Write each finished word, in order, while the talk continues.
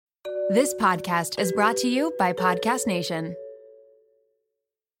This podcast is brought to you by Podcast Nation.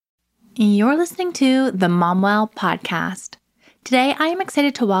 You're listening to the MomWell podcast. Today, I am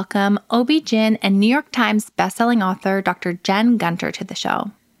excited to welcome OB-GYN and New York Times bestselling author Dr. Jen Gunter to the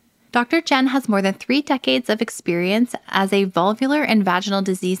show. Dr. Jen has more than 3 decades of experience as a vulvar and vaginal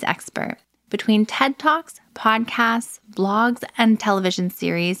disease expert. Between TED Talks, podcasts, blogs, and television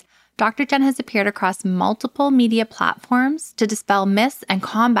series, Dr. Jen has appeared across multiple media platforms to dispel myths and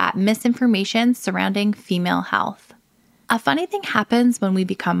combat misinformation surrounding female health. A funny thing happens when we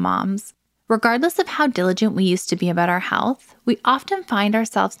become moms. Regardless of how diligent we used to be about our health, we often find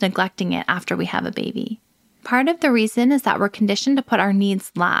ourselves neglecting it after we have a baby. Part of the reason is that we're conditioned to put our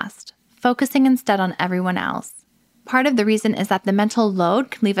needs last, focusing instead on everyone else. Part of the reason is that the mental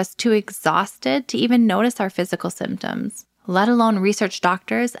load can leave us too exhausted to even notice our physical symptoms, let alone research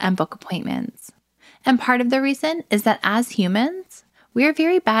doctors and book appointments. And part of the reason is that as humans, we are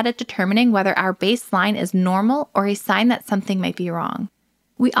very bad at determining whether our baseline is normal or a sign that something might be wrong.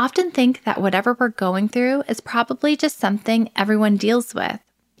 We often think that whatever we're going through is probably just something everyone deals with,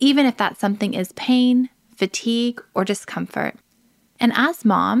 even if that something is pain, fatigue, or discomfort. And as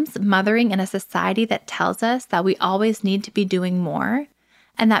moms, mothering in a society that tells us that we always need to be doing more,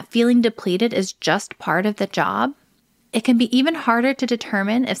 and that feeling depleted is just part of the job, it can be even harder to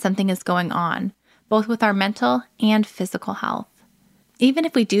determine if something is going on, both with our mental and physical health. Even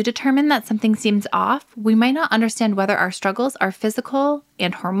if we do determine that something seems off, we might not understand whether our struggles are physical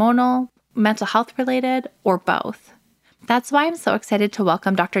and hormonal, mental health related, or both. That's why I'm so excited to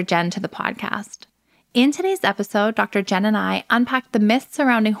welcome Dr. Jen to the podcast. In today's episode, Dr. Jen and I unpack the myths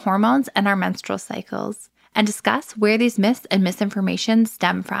surrounding hormones and our menstrual cycles, and discuss where these myths and misinformation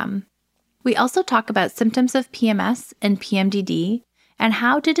stem from. We also talk about symptoms of PMS and PMDD, and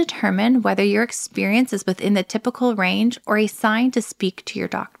how to determine whether your experience is within the typical range or a sign to speak to your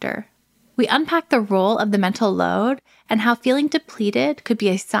doctor. We unpack the role of the mental load and how feeling depleted could be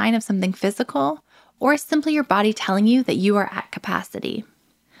a sign of something physical or simply your body telling you that you are at capacity.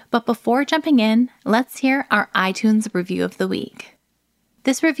 But before jumping in, let's hear our iTunes review of the week.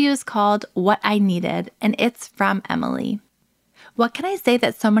 This review is called What I Needed, and it's from Emily. What can I say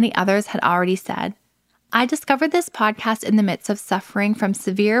that so many others had already said? I discovered this podcast in the midst of suffering from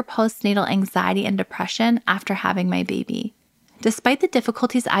severe postnatal anxiety and depression after having my baby. Despite the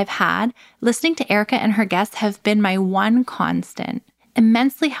difficulties I've had, listening to Erica and her guests have been my one constant,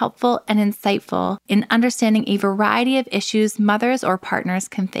 immensely helpful and insightful in understanding a variety of issues mothers or partners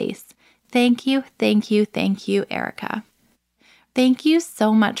can face. Thank you, Erica. Thank you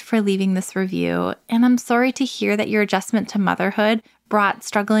so much for leaving this review, and I'm sorry to hear that your adjustment to motherhood brought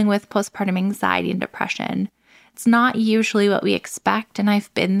struggling with postpartum anxiety and depression. It's not usually what we expect, and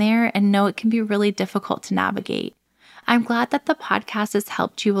I've been there and know it can be really difficult to navigate. I'm glad that the podcast has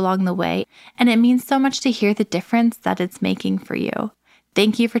helped you along the way, and it means so much to hear the difference that it's making for you.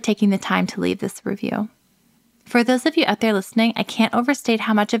 Thank you for taking the time to leave this review. For those of you out there listening, I can't overstate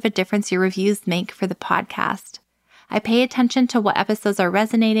how much of a difference your reviews make for the podcast. I pay attention to what episodes are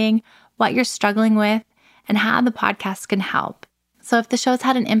resonating, what you're struggling with, and how the podcast can help. So if the show's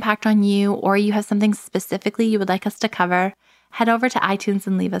had an impact on you or you have something specifically you would like us to cover, head over to iTunes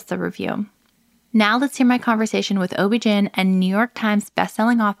and leave us a review. Now let's hear my conversation with OB-GYN and New York Times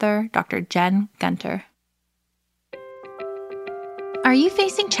bestselling author, Dr. Jen Gunter. Are you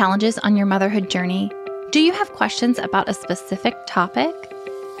facing challenges on your motherhood journey? Do you have questions about a specific topic?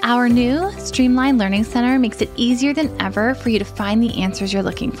 Our new Streamline Learning Center makes it easier than ever for you to find the answers you're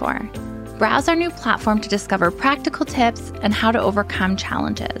looking for. Browse our new platform to discover practical tips and how to overcome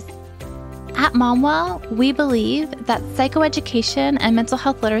challenges. At MomWell, we believe that psychoeducation and mental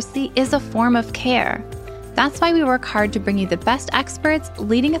health literacy is a form of care. That's why we work hard to bring you the best experts,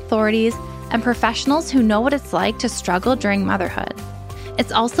 leading authorities, and professionals who know what it's like to struggle during motherhood.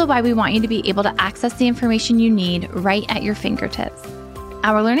 It's also why we want you to be able to access the information you need right at your fingertips.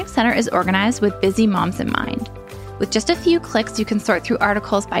 Our Learning Center is organized with busy moms in mind. With just a few clicks, you can sort through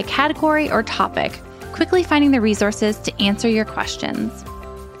articles by category or topic, quickly finding the resources to answer your questions.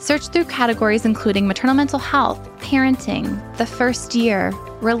 Search through categories including maternal mental health, parenting, the first year,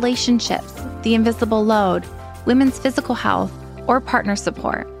 relationships, the invisible load, women's physical health, or partner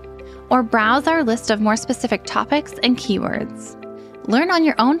support. Or browse our list of more specific topics and keywords. Learn on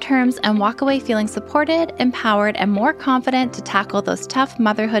your own terms and walk away feeling supported, empowered, and more confident to tackle those tough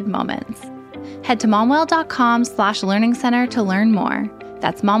motherhood moments. Head to momwell.com/learning center to learn more.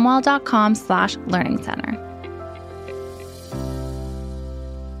 That's momwell.com/learning center.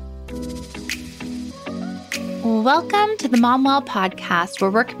 Welcome to the MomWell podcast, where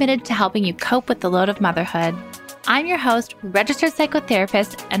we're committed to helping you cope with the load of motherhood. I'm your host, registered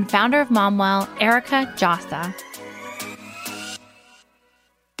psychotherapist and founder of MomWell, Erica Jossa.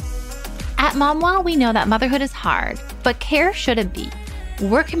 At MomWell, we know that motherhood is hard, but care shouldn't be.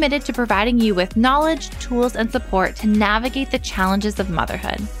 We're committed to providing you with knowledge, tools, and support to navigate the challenges of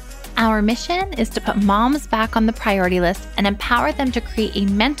motherhood. Our mission is to put moms back on the priority list and empower them to create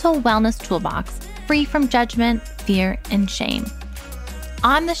a mental wellness toolbox free from judgment, fear, and shame.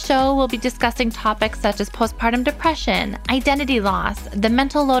 On the show, we'll be discussing topics such as postpartum depression, identity loss, the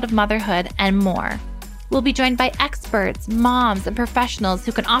mental load of motherhood, and more. We'll be joined by experts, moms, and professionals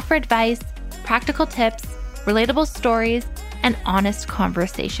who can offer advice, practical tips, relatable stories, and honest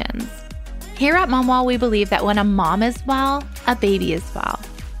conversations. Here at MomWell, we believe that when a mom is well, a baby is well.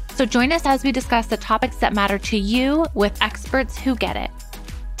 So join us as we discuss the topics that matter to you with experts who get it.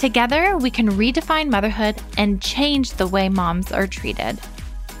 Together, we can redefine motherhood and change the way moms are treated.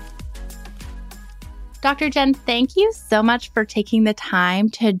 Dr. Jen, thank you so much for taking the time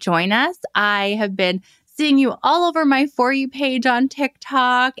to join us. I have been seeing you all over my For You page on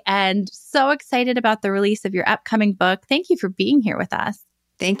TikTok and so excited about the release of your upcoming book. Thank you for being here with us.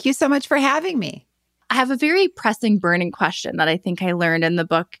 Thank you so much for having me. I have a very pressing, burning question that I think I learned in the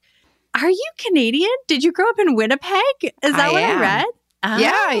book. Are you Canadian? Did you grow up in Winnipeg? Is that what I read? Oh.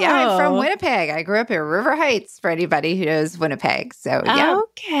 Yeah. I'm from Winnipeg. I grew up in River Heights for anybody who knows Winnipeg. So, yeah.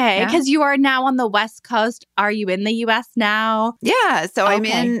 Okay. Because you are now on the West Coast. Are you in the U.S. now? Yeah. So I've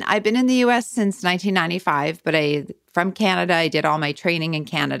been in the U.S. since 1995, but from Canada. I did all my training in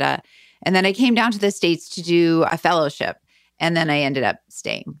Canada. And then I came down to the States to do a fellowship. And then I ended up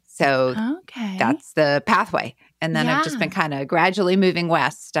staying. So that's the pathway. And then I've just been kind of gradually moving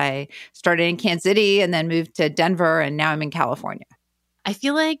west. I started in Kansas City and then moved to Denver. And now I'm in California. I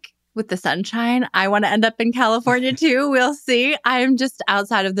feel like with the sunshine, I want to end up in California too. We'll see. I'm just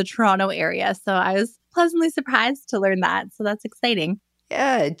outside of the Toronto area. So I was pleasantly surprised to learn that. So that's exciting.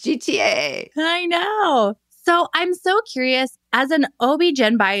 Yeah, GTA. I know. So I'm so curious, as an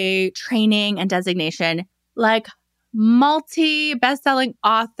OB-GYN by training and designation, like multi-bestselling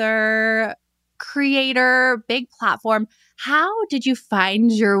author, creator, big platform, how did you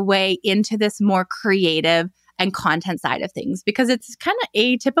find your way into this more creative and content side of things? Because it's kind of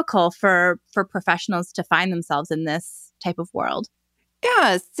atypical for professionals to find themselves in this type of world.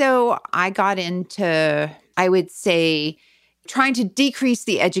 Yeah. So I got into, I would say, trying to decrease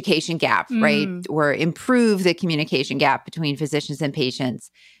the education gap, right? Or improve the communication gap between physicians and patients,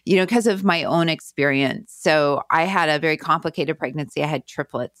 because of my own experience. So I had a very complicated pregnancy. I had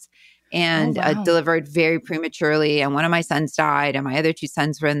triplets and delivered very prematurely. And one of my sons died. And my other two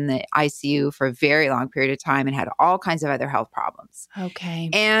sons were in the ICU for a very long period of time and had all kinds of other health problems. Okay.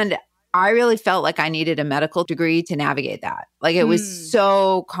 And I really felt like I needed a medical degree to navigate that. Like it was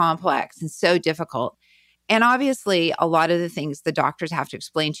so complex and so difficult. And obviously, a lot of the things the doctors have to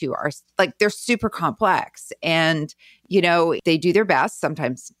explain to you are like, they're super complex. And, they do their best,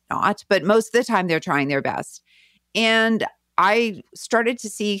 sometimes not, but most of the time they're trying their best. And I started to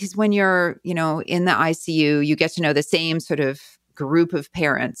see, because when you're, in the ICU, you get to know the same sort of group of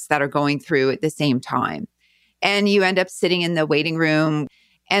parents that are going through at the same time. And you end up sitting in the waiting room.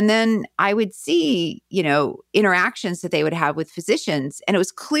 And then I would see, interactions that they would have with physicians. And it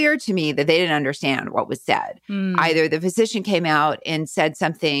was clear to me that they didn't understand what was said. Either the physician came out and said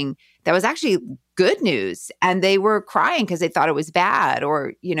something that was actually good news and they were crying because they thought it was bad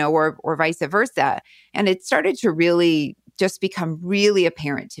or vice versa. And it started to really just become really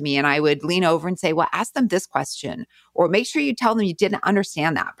apparent to me. And I would lean over and say, well, ask them this question, or make sure you tell them you didn't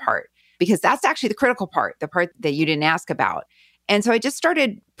understand that part, because that's actually the critical part, the part that you didn't ask about. And so I just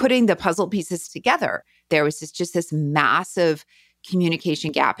started putting the puzzle pieces together. There was just this massive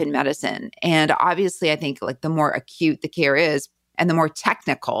communication gap in medicine. And obviously, I think like the more acute the care is and the more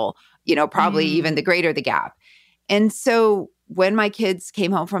technical, probably even the greater the gap. And so when my kids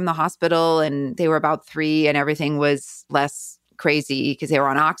came home from the hospital and they were about 3 and everything was less crazy because they were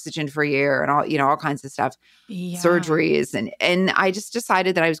on oxygen for a year and all kinds of stuff, surgeries. And I just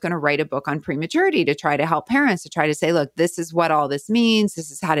decided that I was going to write a book on prematurity to try to help parents, to try to say, look, this is what all this means.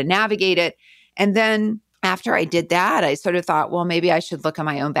 This is how to navigate it. And then after I did that, I sort of thought, well, maybe I should look in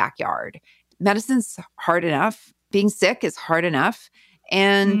my own backyard. Medicine's hard enough. Being sick is hard enough.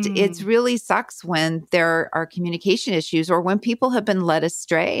 And it really sucks when there are communication issues or when people have been led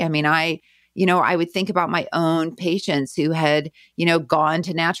astray. I mean, I would think about my own patients who had, gone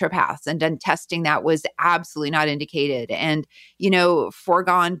to naturopaths and done testing that was absolutely not indicated and,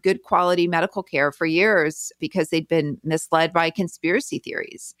 foregone good quality medical care for years because they'd been misled by conspiracy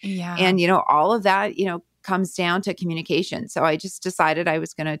theories. Yeah. And, all of that, comes down to communication. So I just decided I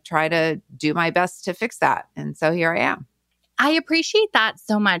was going to try to do my best to fix that. And so here I am. I appreciate that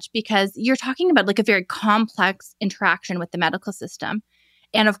so much because you're talking about like a very complex interaction with the medical system.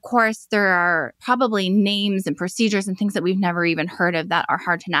 And of course, there are probably names and procedures and things that we've never even heard of that are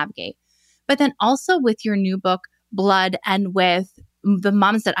hard to navigate. But then also with your new book, Blood, and with the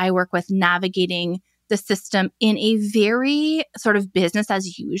moms that I work with navigating the system in a very sort of business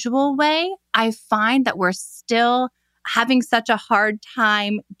as usual way, I find that we're still having such a hard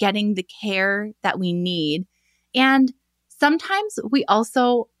time getting the care that we need. And sometimes we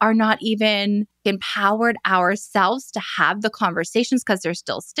also are not even empowered ourselves to have the conversations because they're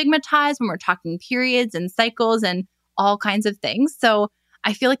still stigmatized when we're talking periods and cycles and all kinds of things. So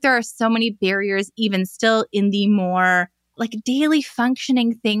I feel like there are so many barriers even still in the more like daily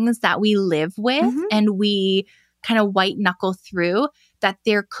functioning things that we live with and we kind of white knuckle through that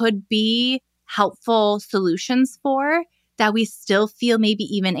there could be helpful solutions for that we still feel maybe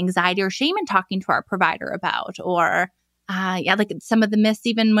even anxiety or shame in talking to our provider about, or like some of the myths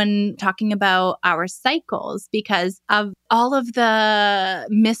even when talking about our cycles because of all of the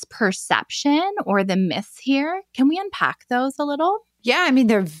misperception or the myths here. Can we unpack those a little? Yeah, I mean,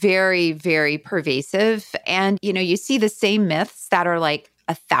 they're very, very pervasive. And, you see the same myths that are like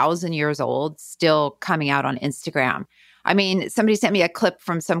 1,000 years old still coming out on Instagram. I mean, somebody sent me a clip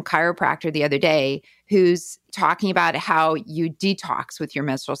from some chiropractor the other day who's talking about how you detox with your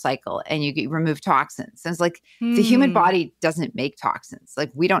menstrual cycle and you remove toxins. And it's like the human body doesn't make toxins.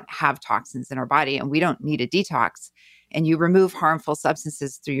 Like we don't have toxins in our body and we don't need a detox. And you remove harmful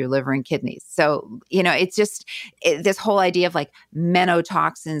substances through your liver and kidneys. So, it's just this whole idea of like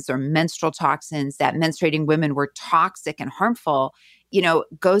menotoxins or menstrual toxins that menstruating women were toxic and harmful,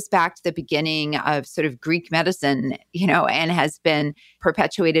 goes back to the beginning of sort of Greek medicine, and has been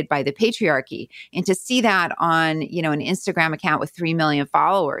perpetuated by the patriarchy. And to see that on, an Instagram account with 3 million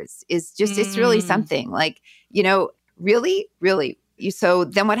followers is just, it's really something like, really, really. So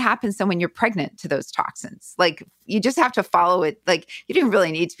then what happens then when you're pregnant to those toxins? Like you just have to follow it. Like you didn't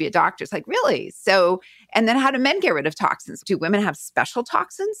really need to be a doctor. It's like, really? So, and then how do men get rid of toxins? Do women have special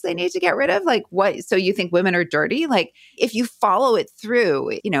toxins they need to get rid of? Like what? So you think women are dirty? Like if you follow it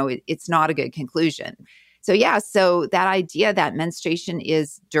through, it's not a good conclusion. So yeah, so that idea that menstruation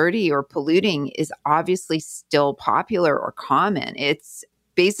is dirty or polluting is obviously still popular or common. It's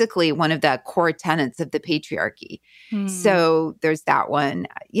basically one of the core tenets of the patriarchy. So there's that one.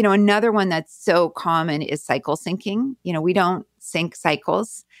 Another one that's so common is cycle syncing. We don't sync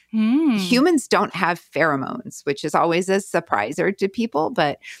cycles. Humans don't have pheromones, which is always a surpriser to people,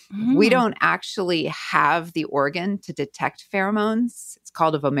 but we don't actually have the organ to detect pheromones. It's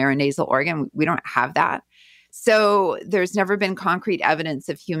called a vomeronasal organ. We don't have that. So there's never been concrete evidence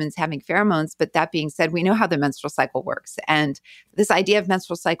of humans having pheromones. But that being said, we know how the menstrual cycle works. And this idea of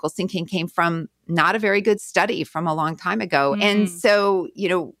menstrual cycle syncing came from not a very good study from a long time ago. And so,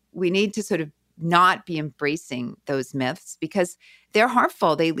 we need to sort of not be embracing those myths because they're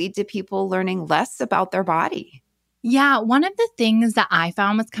harmful. They lead to people learning less about their body. Yeah. One of the things that I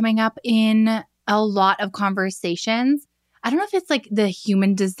found was coming up in a lot of conversations, I don't know if it's like the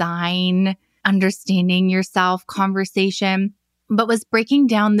human design understanding yourself conversation, but was breaking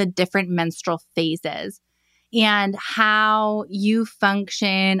down the different menstrual phases and how you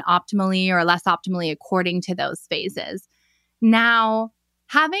function optimally or less optimally according to those phases. Now,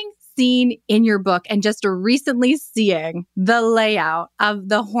 having seen in your book and just recently seeing the layout of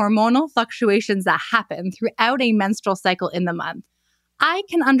the hormonal fluctuations that happen throughout a menstrual cycle in the month, I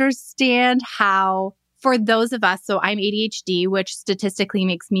can understand how for those of us, so I'm ADHD, which statistically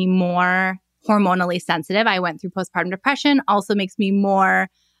makes me more hormonally sensitive. I went through postpartum depression, also makes me more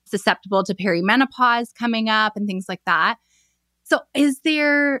susceptible to perimenopause coming up and things like that. So is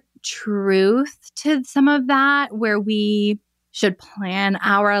there truth to some of that where we should plan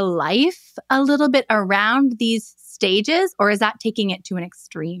our life a little bit around these stages, or is that taking it to an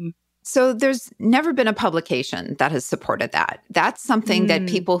extreme? So there's never been a publication that has supported that. That's something that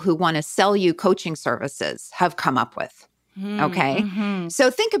people who want to sell you coaching services have come up with. Okay.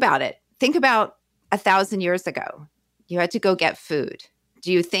 So think about it. Think about 1,000 years ago. You had to go get food.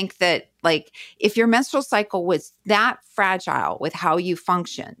 Do you think that, like, if your menstrual cycle was that fragile with how you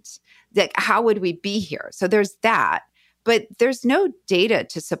functioned, that how would we be here? So there's that. But there's no data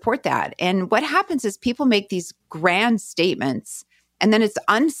to support that. And what happens is people make these grand statements, and then it's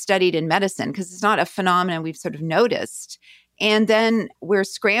unstudied in medicine because it's not a phenomenon we've sort of noticed. And then we're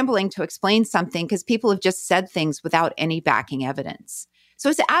scrambling to explain something because people have just said things without any backing evidence. So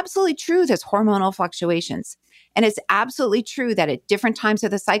it's absolutely true there's hormonal fluctuations. And it's absolutely true that at different times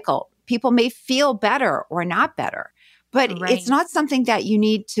of the cycle, people may feel better or not better. But it's not something that you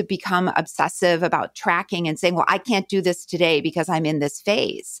need to become obsessive about tracking and saying, well, I can't do this today because I'm in this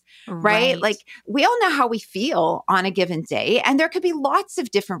phase, right? Like we all know how we feel on a given day, and there could be lots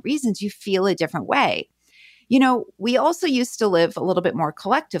of different reasons you feel a different way. You know, we also used to live a little bit more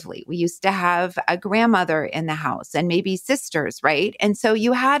collectively. We used to have a grandmother in the house and maybe sisters, right? And so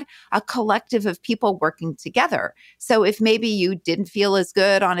you had a collective of people working together. So if maybe you didn't feel as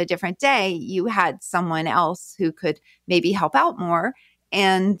good on a different day, you had someone else who could maybe help out more.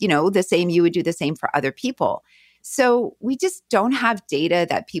 And, you know, you would do the same for other people. So we just don't have data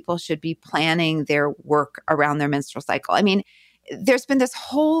that people should be planning their work around their menstrual cycle. I mean, there's been this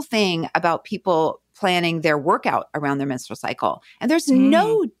whole thing about people planning their workout around their menstrual cycle. And there's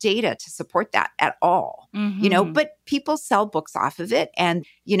no data to support that at all, you know, but people sell books off of it and,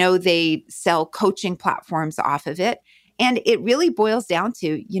 you know, they sell coaching platforms off of it. And it really boils down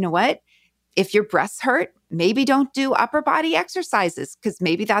to, you know what, if your breasts hurt, maybe don't do upper body exercises because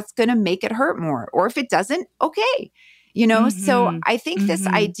maybe that's going to make it hurt more. Or if it doesn't, okay. You know, so I think this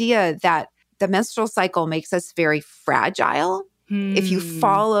idea that the menstrual cycle makes us very fragile if you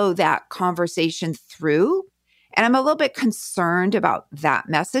follow that conversation through. And I'm a little bit concerned about that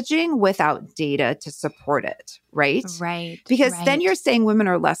messaging without data to support it, right? Because then you're saying women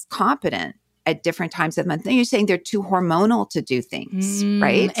are less competent at different times of the month. Then you're saying they're too hormonal to do things,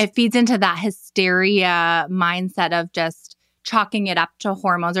 right? It feeds into that hysteria mindset of just chalking it up to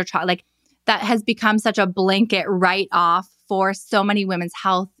hormones or like that has become such a blanket write-off for so many women's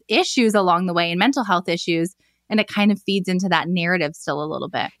health issues along the way and mental health issues. And it kind of feeds into that narrative still a little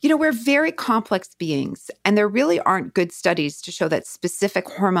bit. You know, we're very complex beings, and there really aren't good studies to show that specific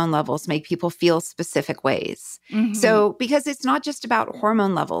hormone levels make people feel specific ways. So, because it's not just about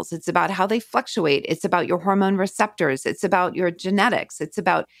hormone levels, it's about how they fluctuate. It's about your hormone receptors. It's about your genetics. It's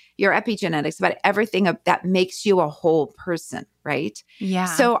about your epigenetics, about everything that makes you a whole person, right? Yeah.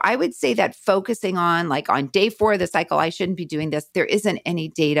 So I would say that focusing on like on day 4 of the cycle, I shouldn't be doing this. There isn't any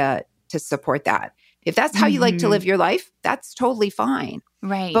data to support that. If that's how you like to live your life, that's totally fine.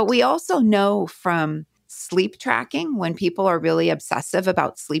 Right. But we also know from sleep tracking, when people are really obsessive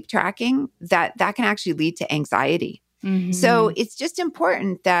about sleep tracking, that can actually lead to anxiety. So it's just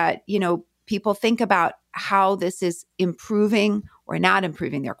important that, you know, people think about how this is improving or not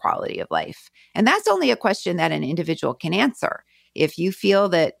improving their quality of life. And that's only a question that an individual can answer. If you feel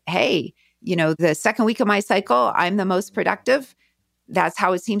that, hey, you know, the second week of my cycle, I'm the most productive, that's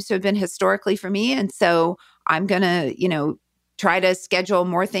how it seems to have been historically for me. And so I'm going to, you know, try to schedule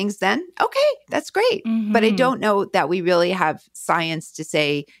more things then. Okay, that's great. But I don't know that we really have science to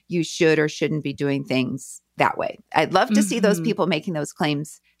say you should or shouldn't be doing things that way. I'd love to see those people making those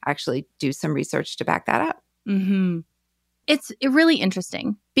claims actually do some research to back that up. It's really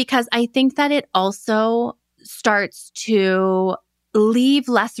interesting because I think that it also starts to leave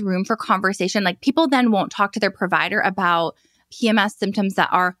less room for conversation. Like people then won't talk to their provider about PMS symptoms that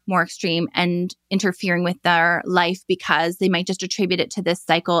are more extreme and interfering with their life because they might just attribute it to this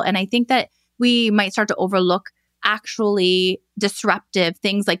cycle. And I think that we might start to overlook actually disruptive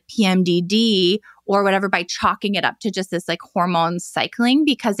things like PMDD or whatever by chalking it up to just this like hormone cycling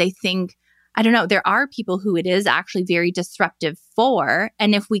because they think, I don't know, there are people who it is actually very disruptive for.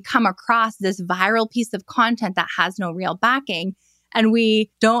 And if we come across this viral piece of content that has no real backing, and we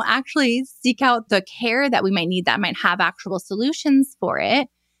don't actually seek out the care that we might need that might have actual solutions for it,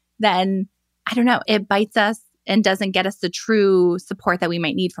 then, I don't know, it bites us and doesn't get us the true support that we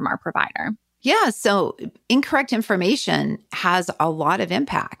might need from our provider. Yeah. So incorrect information has a lot of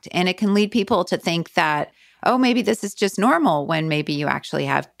impact, and it can lead people to think that, oh, maybe this is just normal when maybe you actually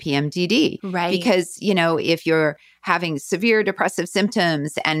have PMDD. Right. Because, you know, if you're having severe depressive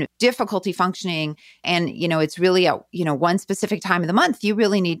symptoms and difficulty functioning and, you know, it's really at, you know, one specific time of the month, you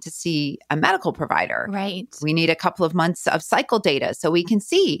really need to see a medical provider. Right. We need a couple of months of cycle data so we can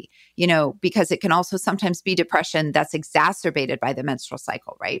see, you know, because it can also sometimes be depression that's exacerbated by the menstrual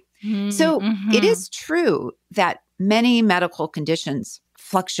cycle, right? So it is true that many medical conditions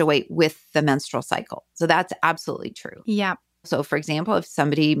fluctuate with the menstrual cycle. So that's absolutely true. Yeah. So for example, if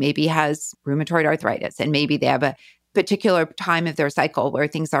somebody maybe has rheumatoid arthritis and maybe they have a particular time of their cycle where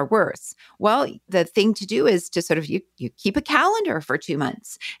things are worse, well, the thing to do is to sort of, you keep a calendar for 2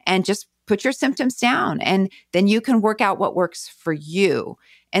 months and just put your symptoms down, and then you can work out what works for you.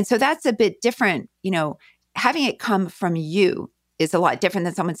 And so that's a bit different, you know, having it come from you is a lot different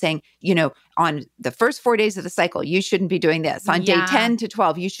than someone saying, you know, on the first 4 days of the cycle, you shouldn't be doing this. On day 10 to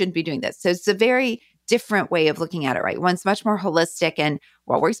 12, you shouldn't be doing this. So it's a very different way of looking at it, right? One's much more holistic and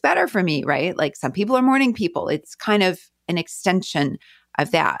what works better for me, right? Like some people are morning people. It's kind of an extension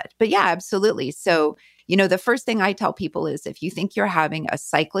of that. But yeah, absolutely. So, the first thing I tell people is if you think you're having a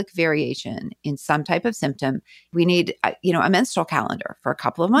cyclic variation in some type of symptom, we need, a menstrual calendar for a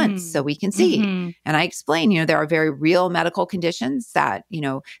couple of months so we can see. Mm-hmm. And I explain, there are very real medical conditions that,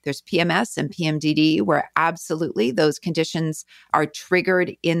 there's PMS and PMDD where absolutely those conditions are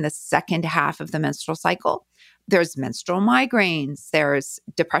triggered in the second half of the menstrual cycle. There's menstrual migraines. There's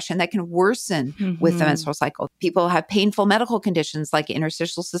depression that can worsen with the menstrual cycle. People have painful medical conditions like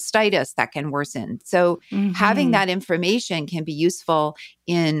interstitial cystitis that can worsen. So having that information can be useful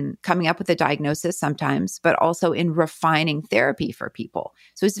in coming up with a diagnosis sometimes, but also in refining therapy for people.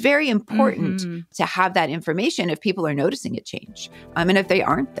 So it's very important to have that information if people are noticing a change. And if they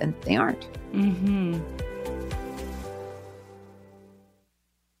aren't, then they aren't.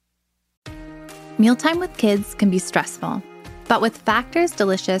 Mealtime with kids can be stressful, but with Factor's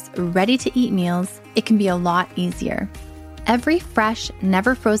delicious, ready-to-eat meals, it can be a lot easier. Every fresh,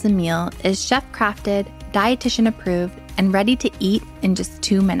 never frozen meal is chef-crafted, dietitian-approved, and ready to eat in just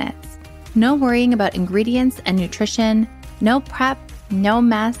 2 minutes. No worrying about ingredients and nutrition, no prep, no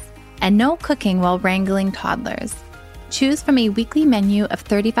mess, and no cooking while wrangling toddlers. Choose from a weekly menu of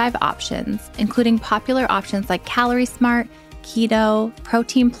 35 options, including popular options like Calorie Smart, Keto,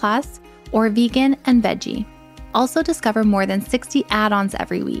 Protein Plus, or vegan and veggie. Also discover more than 60 add-ons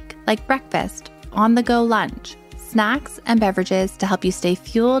every week, like breakfast, on-the-go lunch, snacks, and beverages to help you stay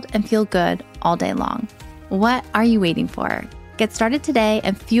fueled and feel good all day long. What are you waiting for? Get started today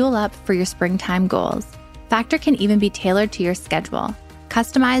and fuel up for your springtime goals. Factor can even be tailored to your schedule.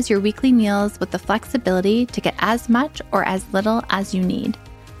 Customize your weekly meals with the flexibility to get as much or as little as you need.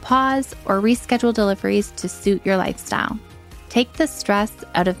 Pause or reschedule deliveries to suit your lifestyle. Take the stress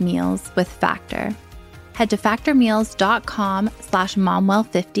out of meals with Factor. Head to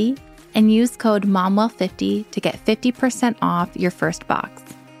factormeals.com/momwell50 and use code momwell50 to get 50% off your first box.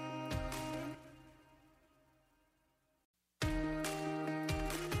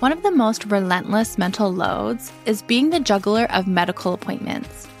 One of the most relentless mental loads is being the juggler of medical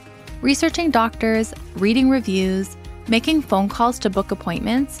appointments. Researching doctors, reading reviews, making phone calls to book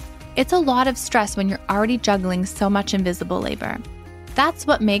appointments, it's a lot of stress when you're already juggling so much invisible labor. That's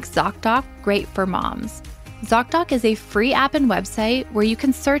what makes ZocDoc great for moms. ZocDoc is a free app and website where you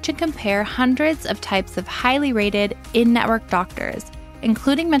can search and compare hundreds of types of highly rated in-network doctors,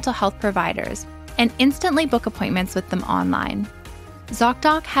 including mental health providers, and instantly book appointments with them online.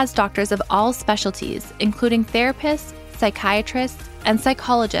 ZocDoc has doctors of all specialties, including therapists, psychiatrists, and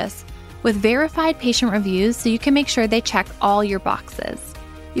psychologists, with verified patient reviews so you can make sure they check all your boxes.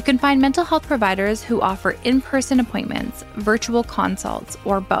 You can find mental health providers who offer in-person appointments, virtual consults,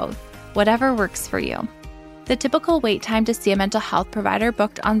 or both, whatever works for you. The typical wait time to see a mental health provider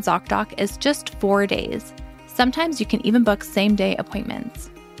booked on ZocDoc is just 4 days. Sometimes you can even book same-day appointments.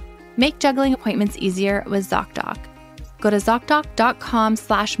 Make juggling appointments easier with ZocDoc. Go to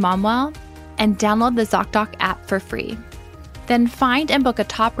ZocDoc.com/momwell and download the ZocDoc app for free. Then find and book a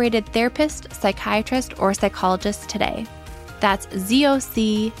top-rated therapist, psychiatrist, or psychologist today. That's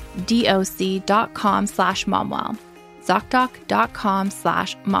ZocDoc.com/momwell.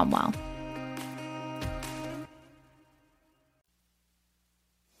 ZocDoc.com/momwell.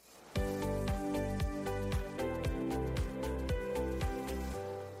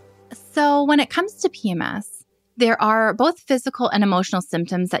 So when it comes to PMS, there are both physical and emotional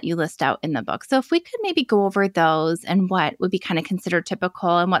symptoms that you list out in the book. So if we could maybe go over those and what would be kind of considered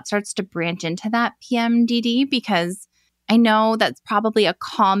typical and what starts to branch into that PMDD, because I know that's probably a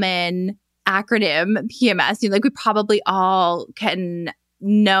common acronym, PMS. We probably all can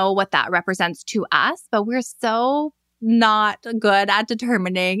know what that represents to us, but we're so not good at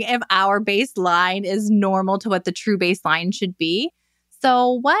determining if our baseline is normal to what the true baseline should be.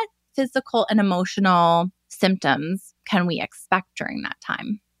 So what physical and emotional symptoms can we expect during that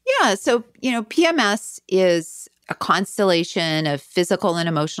time? Yeah. So, PMS is a constellation of physical and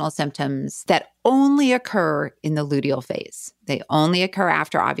emotional symptoms that only occur in the luteal phase. They only occur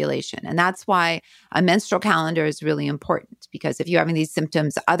after ovulation. And that's why a menstrual calendar is really important, because if you're having these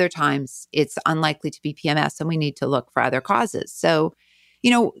symptoms other times, it's unlikely to be PMS and we need to look for other causes. So,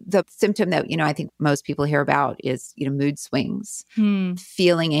 the symptom that, I think most people hear about is, mood swings,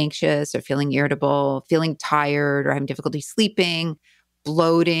 feeling anxious or feeling irritable, feeling tired or having difficulty sleeping,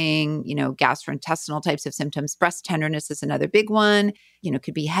 bloating, gastrointestinal types of symptoms. Breast tenderness is another big one,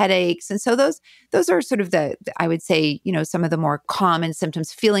 could be headaches. And so those are sort of I would say, some of the more common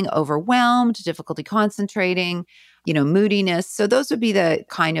symptoms, feeling overwhelmed, difficulty concentrating, moodiness. So those would be the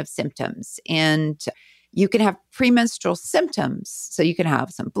kind of symptoms. And you can have premenstrual symptoms. So you can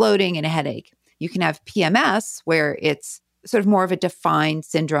have some bloating and a headache. You can have PMS where it's sort of more of a defined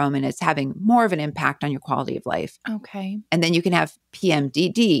syndrome and it's having more of an impact on your quality of life. Okay. And then you can have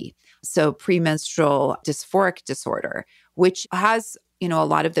PMDD, so premenstrual dysphoric disorder, which has, a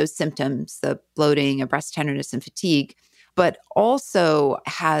lot of those symptoms, the bloating and breast tenderness and fatigue, but also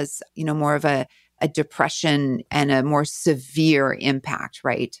has, more of a depression and a more severe impact,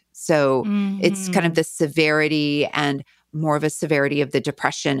 right? So it's kind of the severity and more of a severity of the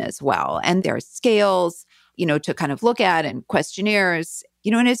depression as well. And there are scales, to kind of look at and questionnaires,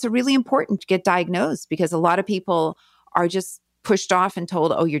 and it's really important to get diagnosed because a lot of people are just pushed off and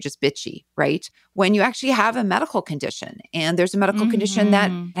told, oh, you're just bitchy, right? When you actually have a medical condition and there's a medical condition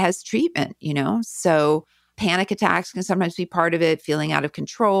that has treatment, So panic attacks can sometimes be part of it, feeling out of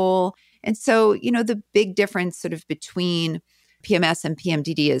control. And so, the big difference sort of between PMS and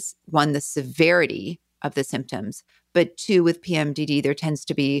PMDD is one, the severity of the symptoms, but two, with PMDD, there tends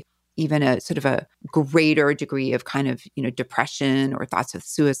to be even a sort of a greater degree of kind of, depression or thoughts of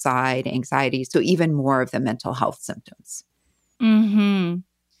suicide, anxiety. So even more of the mental health symptoms.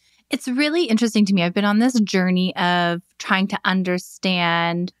 It's really interesting to me. I've been on this journey of trying to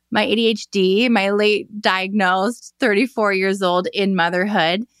understand my ADHD, my late diagnosed 34 years old in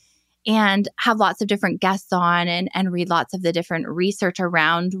motherhood, and have lots of different guests on and read lots of the different research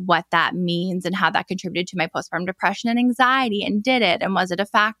around what that means and how that contributed to my postpartum depression and anxiety, and did it, and was it a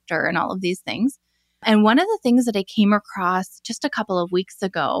factor, and all of these things. And one of the things that I came across just a couple of weeks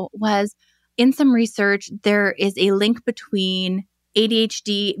ago was in some research, there is a link between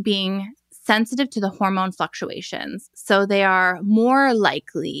ADHD being sensitive to the hormone fluctuations. So they are more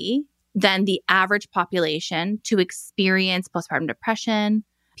likely than the average population to experience postpartum depression,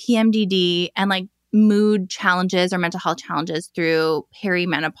 PMDD, and like mood challenges or mental health challenges through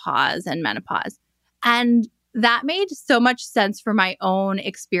perimenopause and menopause. And that made so much sense for my own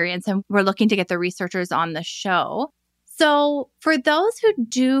experience. And we're looking to get the researchers on the show. So for those who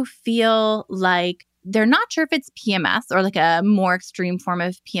do feel like they're not sure if it's PMS or like a more extreme form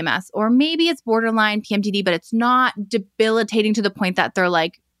of PMS, or maybe it's borderline PMDD, but it's not debilitating to the point that they're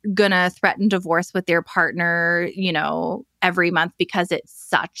like gonna threaten divorce with their partner, every month because it's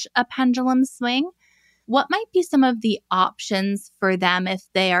such a pendulum swing. What might be some of the options for them if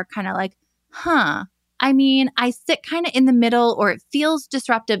they are kind of like, I sit kind of in the middle, or it feels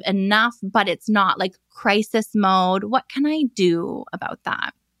disruptive enough, but it's not like crisis mode. What can I do about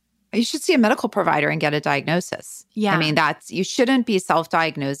that? You should see a medical provider and get a diagnosis. Yeah. You shouldn't be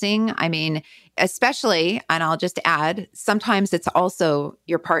self-diagnosing. Especially, and I'll just add, sometimes it's also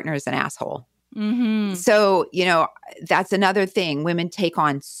your partner's an asshole. So, that's another thing. Women take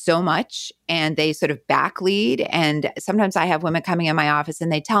on so much and they sort of backlead. And sometimes I have women coming in my office and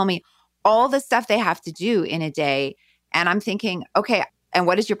they tell me all the stuff they have to do in a day. And I'm thinking, okay, and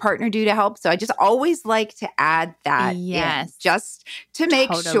what does your partner do to help? So I just always like to add that in, just to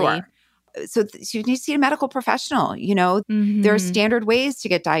make sure. So you need to see a medical professional. There are standard ways to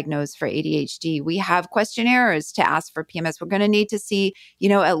get diagnosed for ADHD. We have questionnaires to ask for PMS. We're going to need to see,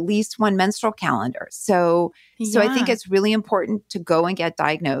 at least one menstrual calendar. So I think it's really important to go and get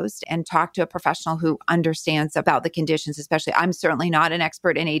diagnosed and talk to a professional who understands about the conditions, especially. I'm certainly not an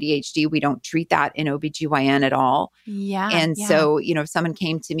expert in ADHD. We don't treat that in OBGYN at all. So, if someone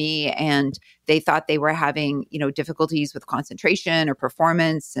came to me and they thought they were having, difficulties with concentration or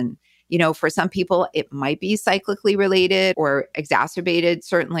performance, and for some people, it might be cyclically related or exacerbated.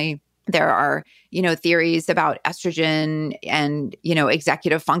 Certainly, there are, theories about estrogen and,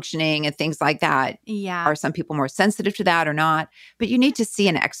 executive functioning and things like that. Yeah. Are some people more sensitive to that or not? But you need to see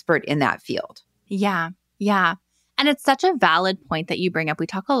an expert in that field. Yeah. Yeah. And it's such a valid point that you bring up. We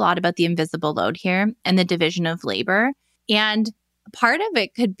talk a lot about the invisible load here and the division of labor. And part of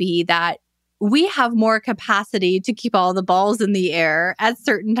it could be that we have more capacity to keep all the balls in the air at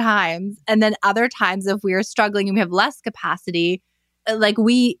certain times. And then other times, if we are struggling and we have less capacity, like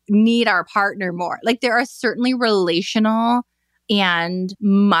we need our partner more. Like there are certainly relational and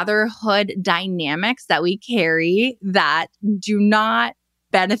motherhood dynamics that we carry that do not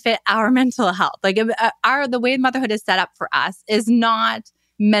benefit our mental health. Like the way motherhood is set up for us is not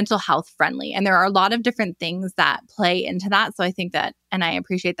mental health friendly. And there are a lot of different things that play into that. So I think that, and I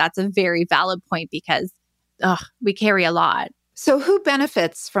appreciate that's a very valid point because we carry a lot. So who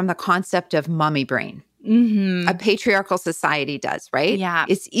benefits from the concept of mommy brain? A patriarchal society does, right? Yeah.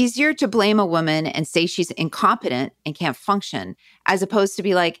 It's easier to blame a woman and say she's incompetent and can't function, as opposed to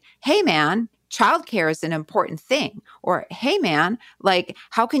be like, hey man, childcare is an important thing. Or, hey man, like,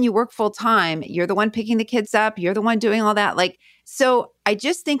 how can you work full time? You're the one picking the kids up. You're the one doing all that. So I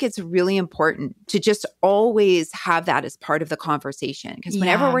just think it's really important to just always have that as part of the conversation. Because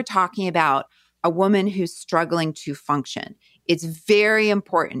whenever we're talking about a woman who's struggling to function, it's very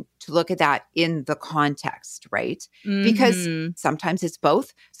important to look at that in the context, right? Because sometimes it's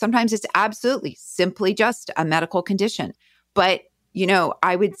both. Sometimes it's absolutely simply just a medical condition. But,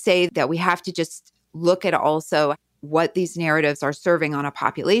 I would say that we have to just look at also what these narratives are serving on a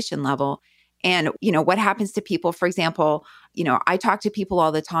population level. And, what happens to people, for example, I talk to people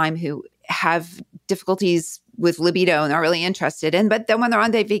all the time who have difficulties with libido and are really interested in, but then when they're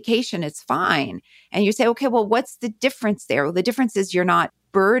on their vacation, it's fine. And you say, okay, well, what's the difference there? Well, the difference is you're not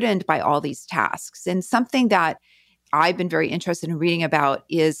burdened by all these tasks. And something that I've been very interested in reading about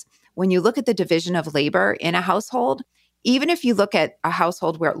is when you look at the division of labor in a household, even if you look at a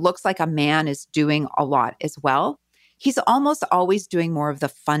household where it looks like a man is doing a lot as well, he's almost always doing more of the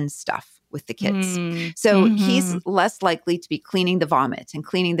fun stuff with the kids. So he's less likely to be cleaning the vomit and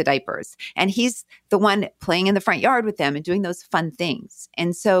cleaning the diapers. And he's the one playing in the front yard with them and doing those fun things.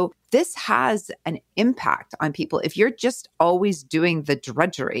 And so this has an impact on people. If you're just always doing the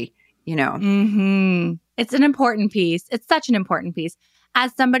drudgery, It's an important piece. It's such an important piece.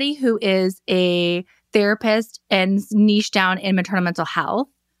 As somebody who is a therapist and niche down in maternal mental health,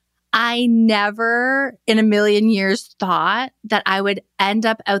 I never in a million years thought that I would end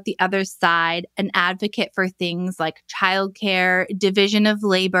up out the other side, an advocate for things like childcare, division of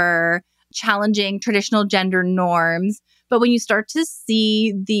labor, challenging traditional gender norms. But when you start to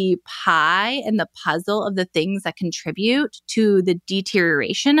see the pie and the puzzle of the things that contribute to the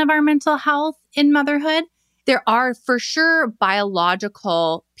deterioration of our mental health in motherhood, there are for sure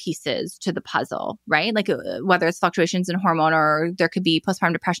biological pieces to the puzzle, right? Like whether it's fluctuations in hormone or there could be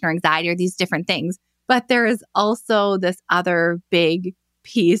postpartum depression or anxiety or these different things. But there is also this other big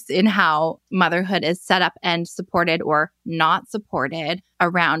piece in how motherhood is set up and supported or not supported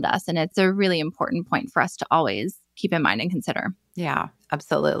around us. And it's a really important point for us to always keep in mind and consider. Yeah,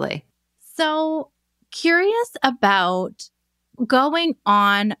 absolutely. So curious about going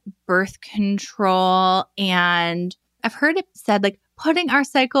on birth control, and I've heard it said like putting our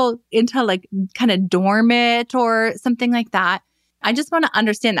cycle into like kind of dormant or something like that. I just want to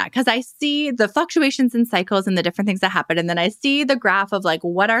understand that because I see the fluctuations in cycles and the different things that happen. And then I see the graph of like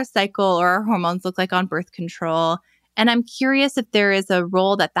what our cycle or our hormones look like on birth control. And I'm curious if there is a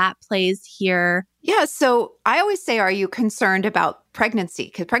role that plays here. Yeah. So I always say, are you concerned about pregnancy?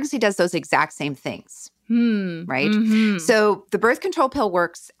 Because pregnancy does those exact same things. Right? So the birth control pill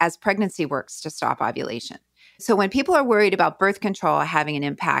works as pregnancy works to stop ovulation. So when people are worried about birth control having an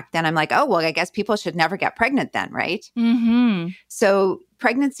impact, then I'm like, oh, well, I guess people should never get pregnant then, right? So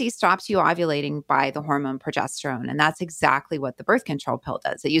pregnancy stops you ovulating by the hormone progesterone. And that's exactly what the birth control pill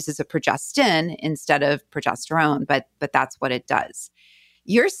does. It uses a progestin instead of progesterone, but that's what it does.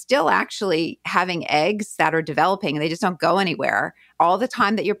 You're still actually having eggs that are developing and they just don't go anywhere. All the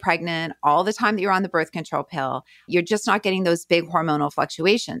time that you're pregnant, all the time that you're on the birth control pill, you're just not getting those big hormonal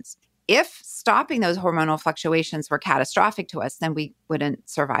fluctuations. If stopping those hormonal fluctuations were catastrophic to us, then we wouldn't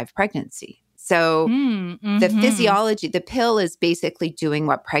survive pregnancy. So the physiology, the pill is basically doing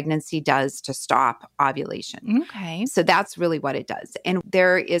what pregnancy does to stop ovulation. Okay. So that's really what it does. And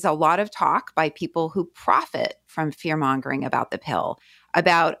there is a lot of talk by people who profit from fear-mongering about the pill,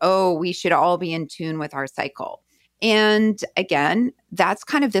 about, oh, we should all be in tune with our cycle. And again, that's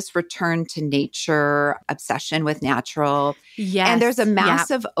kind of this return to nature, obsession with natural. Yes. And there's a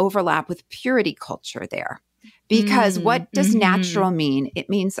massive overlap with purity culture there. Because what does natural mean? It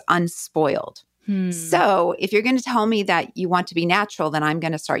means unspoiled. So if you're going to tell me that you want to be natural, then I'm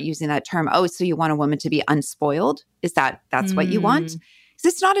going to start using that term. Oh, so you want a woman to be unspoiled? That's what you want?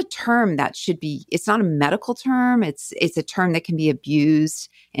 Because it's not a term that should be, it's not a medical term. It's a term that can be abused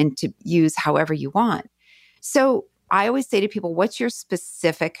and to use however you want. So I always say to people, what's your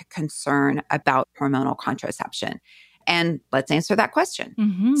specific concern about hormonal contraception? And let's answer that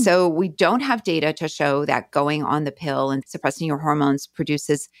question. So we don't have data to show that going on the pill and suppressing your hormones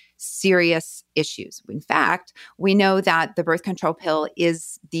produces serious issues. In fact, we know that the birth control pill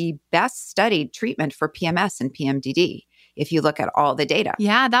is the best studied treatment for PMS and PMDD, if you look at all the data.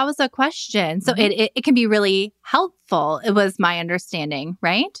 Yeah, that was a question. So it can be really helpful, it was my understanding,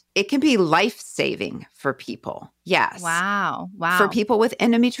 right? It can be life-saving for people. Yes. Wow. For people with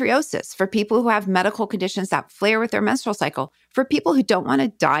endometriosis, for people who have medical conditions that flare with their menstrual cycle, for people who don't want to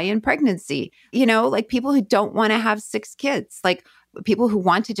die in pregnancy, like people who don't want to have 6 kids, like people who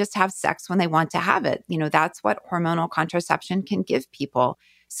want to just have sex when they want to have it. That's what hormonal contraception can give people.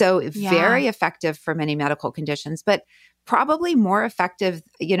 So very effective for many medical conditions. But probably more effective,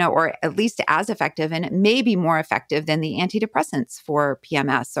 or at least as effective, and it may be more effective than the antidepressants for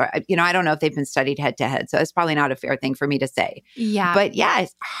PMS. Or, I don't know if they've been studied head to head, so it's probably not a fair thing for me to say. Yeah. But yeah,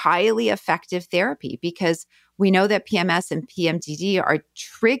 it's highly effective therapy because we know that PMS and PMDD are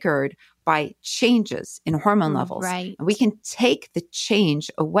triggered by changes in hormone levels. Right. And we can take the change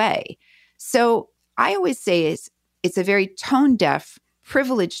away. So I always say it's a very tone deaf,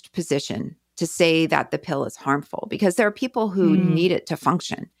 privileged position to say that the pill is harmful because there are people who need it to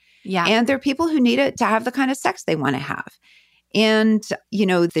function. Yeah. And there are people who need it to have the kind of sex they want to have. And,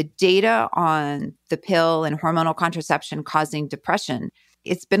 the data on the pill and hormonal contraception causing depression,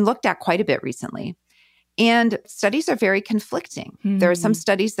 it's been looked at quite a bit recently. And studies are very conflicting. There are some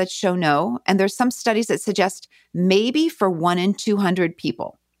studies that show no, and there's some studies that suggest maybe for 1 in 200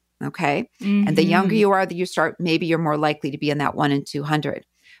 people. Okay. And the younger you are that you start, maybe you're more likely to be in that 1 in 200.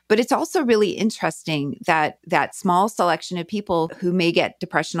 But it's also really interesting that that small selection of people who may get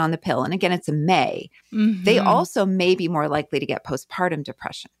depression on the pill, and again, it's a may, they also may be more likely to get postpartum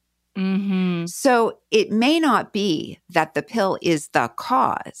depression. So it may not be that the pill is the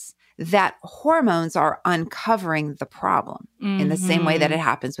cause, that hormones are uncovering the problem in the same way that it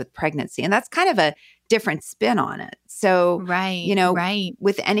happens with pregnancy. And that's kind of a different spin on it. So,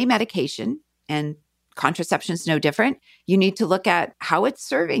 with any medication, and contraception is no different, you need to look at how it's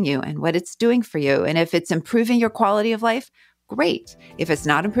serving you and what it's doing for you. And if it's improving your quality of life, great. If it's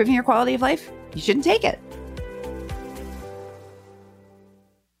not improving your quality of life, you shouldn't take it.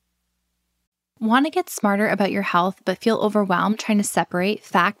 Want to get smarter about your health but feel overwhelmed trying to separate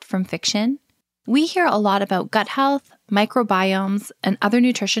fact from fiction? We hear a lot about gut health, microbiomes, and other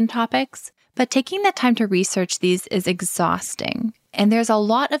nutrition topics, but taking the time to research these is exhausting, and there's a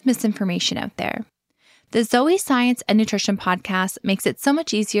lot of misinformation out there. The Zoe Science and Nutrition podcast makes it so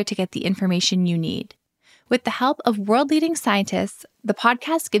much easier to get the information you need. With the help of world-leading scientists, the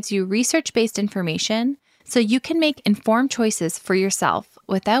podcast gives you research-based information so you can make informed choices for yourself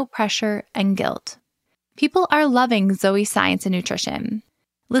without pressure and guilt. People are loving Zoe Science and Nutrition.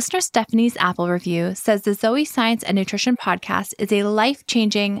 Listener Stephanie's Apple review says the Zoe Science and Nutrition podcast is a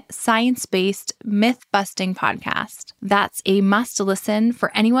life-changing, science-based, myth-busting podcast. That's a must-listen for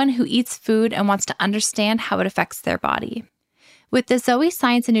anyone who eats food and wants to understand how it affects their body. With the Zoe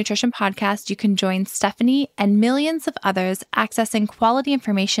Science and Nutrition podcast, you can join Stephanie and millions of others accessing quality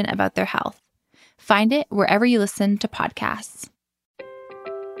information about their health. Find it wherever you listen to podcasts.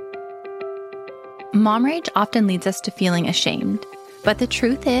 Mom rage often leads us to feeling ashamed. But the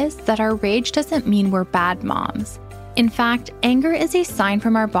truth is that our rage doesn't mean we're bad moms. In fact, anger is a sign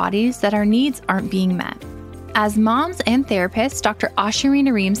from our bodies that our needs aren't being met. As moms and therapists, Dr. Ashireen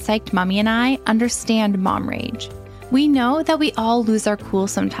Nareem, Psyched Mummy, and I understand mom rage. We know that we all lose our cool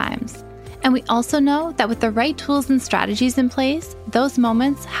sometimes. And we also know that with the right tools and strategies in place, those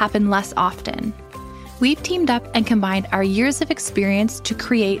moments happen less often. We've teamed up and combined our years of experience to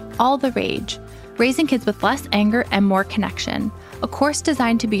create All the Rage, Raising Kids with Less Anger and More Connection, a course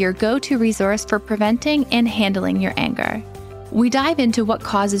designed to be your go-to resource for preventing and handling your anger. We dive into what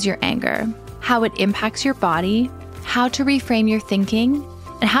causes your anger, how it impacts your body, how to reframe your thinking,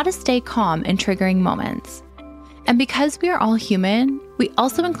 and how to stay calm in triggering moments. And because we are all human, we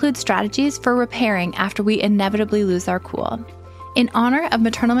also include strategies for repairing after we inevitably lose our cool. In honor of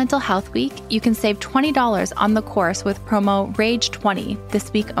Maternal Mental Health Week, you can save $20 on the course with promo RAGE20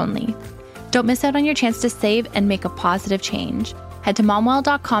 this week only. Don't miss out on your chance to save and make a positive change. Head to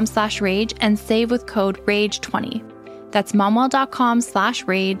momwell.com/rage and save with code RAGE20. That's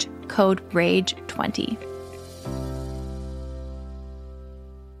momwell.com/rage, code RAGE20.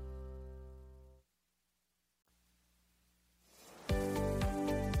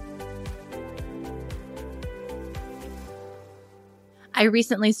 I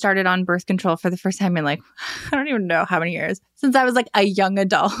recently started on birth control for the first time in I don't even know how many years, since I was a young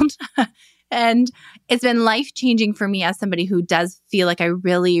adult. And it's been life-changing for me as somebody who does feel like I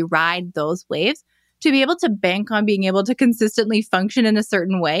really ride those waves. To be able to bank on being able to consistently function in a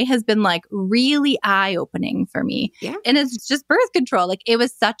certain way has been really eye-opening for me. Yeah. And it's just birth control. It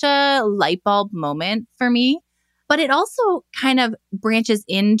was such a light bulb moment for me. But it also kind of branches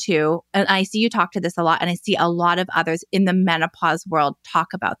into, and I see you talk to this a lot, and I see a lot of others in the menopause world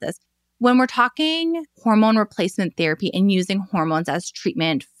talk about this. When we're talking hormone replacement therapy and using hormones as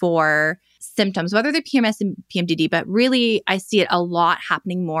treatment for symptoms, whether they're PMS and PMDD, but really I see it a lot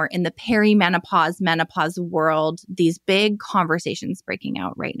happening more in the perimenopause, menopause world, these big conversations breaking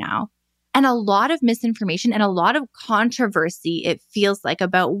out right now. And a lot of misinformation and a lot of controversy, it feels like,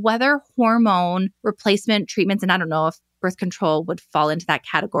 about whether hormone replacement treatments, and I don't know if birth control would fall into that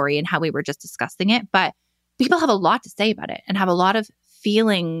category and how we were just discussing it, but people have a lot to say about it and have a lot of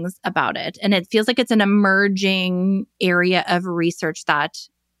feelings about it. And it feels like it's an emerging area of research that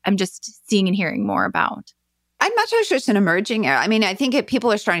I'm just seeing and hearing more about. I'm not so sure it's an emerging area. I mean, I think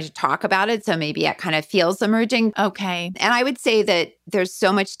people are starting to talk about it, so maybe it kind of feels emerging. Okay. And I would say that there's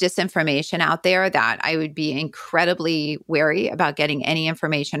so much disinformation out there that I would be incredibly wary about getting any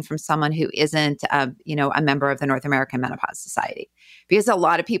information from someone who isn't, a member of the North American Menopause Society, because a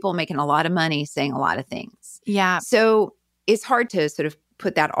lot of people making a lot of money saying a lot of things. Yeah. So it's hard to sort of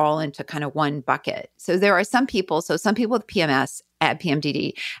put that all into kind of one bucket. So there are some people with PMS at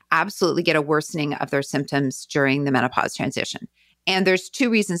PMDD absolutely get a worsening of their symptoms during the menopause transition. And there's two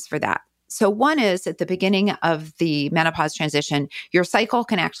reasons for that. So one is at the beginning of the menopause transition, your cycle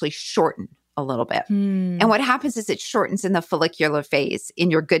can actually shorten a little bit. And what happens is it shortens in the follicular phase in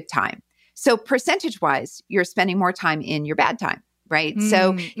your good time. So percentage-wise, you're spending more time in your bad time, right?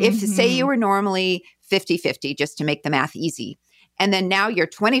 So if say you were normally 50-50, just to make the math easy, and then now you're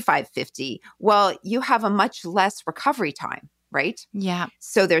 25-50, well, you have a much less recovery time, right? Yeah.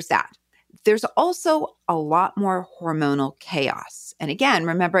 So there's that. There's also a lot more hormonal chaos. And again,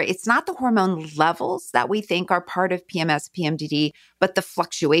 remember, it's not the hormone levels that we think are part of PMS, PMDD, but the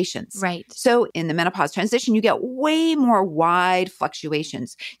fluctuations. Right. So in the menopause transition, you get way more wide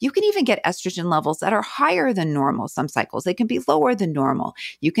fluctuations. You can even get estrogen levels that are higher than normal. Some cycles, they can be lower than normal.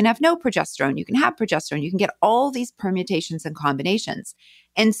 You can have no progesterone. You can have progesterone. You can get all these permutations and combinations.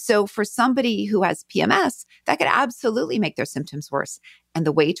 And so for somebody who has PMS, that could absolutely make their symptoms worse. And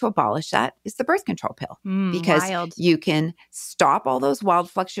the way to abolish that is the birth control pill, because you can stop all those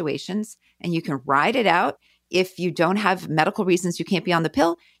wild fluctuations and you can ride it out. If you don't have medical reasons you can't be on the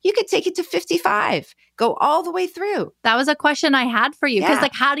pill, you could take it to 55, go all the way through. That was a question I had for you. Because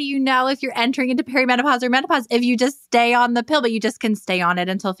how do you know if you're entering into perimenopause or menopause if you just stay on the pill, but you just can stay on it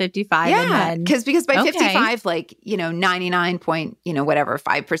until 55? Yeah, because by 55, 99 point,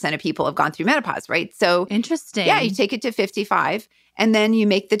 5% of people have gone through menopause, right? So interesting. Yeah, you take it to 55 and then you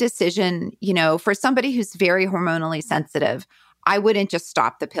make the decision, for somebody who's very hormonally sensitive, I wouldn't just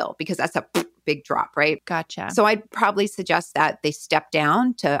stop the pill because that's a big drop, right? Gotcha. So I'd probably suggest that they step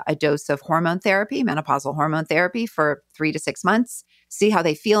down to a dose of hormone therapy, menopausal hormone therapy for 3 to 6 months, see how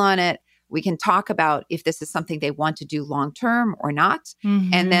they feel on it. We can talk about if this is something they want to do long-term or not,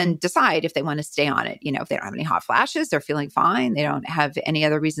 and then decide if they want to stay on it. If they don't have any hot flashes, they're feeling fine, they don't have any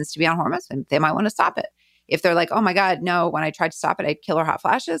other reasons to be on hormones, then they might want to stop it. If they're like, oh my God, no, when I tried to stop it, I'd kill her hot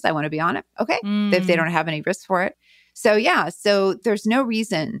flashes, I want to be on it. Okay. If they don't have any risk for it. So so there's no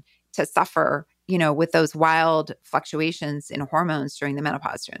reason to suffer, with those wild fluctuations in hormones during the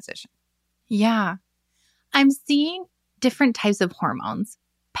menopause transition. Yeah. I'm seeing different types of hormones.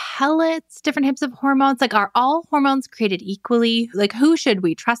 Pellets, different types of hormones. Are all hormones created equally? Who should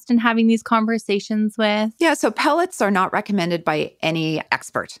we trust in having these conversations with? Yeah. So pellets are not recommended by any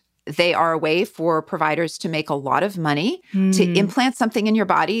expert. They are a way for providers to make a lot of money to implant something in your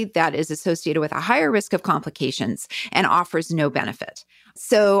body that is associated with a higher risk of complications and offers no benefit.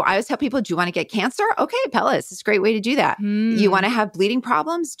 So I always tell people, do you want to get cancer? Okay, pellets is a great way to do that. You want to have bleeding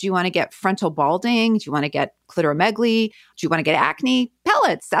problems? Do you want to get frontal balding? Do you want to get clitoromegaly? Do you want to get acne?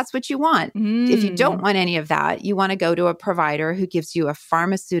 Pellets, that's what you want. If you don't want any of that, you want to go to a provider who gives you a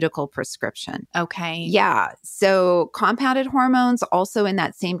pharmaceutical prescription. Okay. Yeah. So compounded hormones also in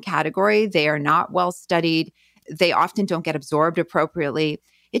that same category. They are not well studied. They often don't get absorbed appropriately.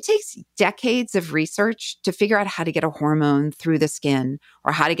 It takes decades of research to figure out how to get a hormone through the skin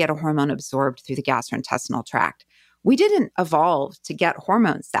or how to get a hormone absorbed through the gastrointestinal tract. We didn't evolve to get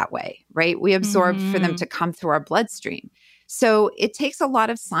hormones that way, right? We absorbed for them to come through our bloodstream. So it takes a lot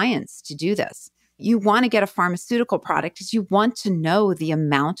of science to do this. You want to get a pharmaceutical product because you want to know the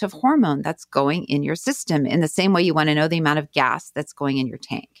amount of hormone that's going in your system in the same way you want to know the amount of gas that's going in your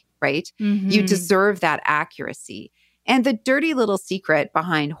tank, right? You deserve that accuracy. And the dirty little secret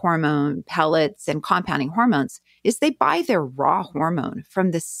behind hormone pellets and compounding hormones is they buy their raw hormone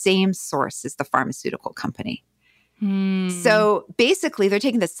from the same source as the pharmaceutical company. So basically, they're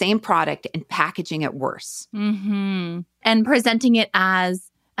taking the same product and packaging it worse. And presenting it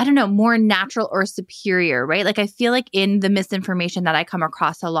as, I don't know, more natural or superior, right? I feel like in the misinformation that I come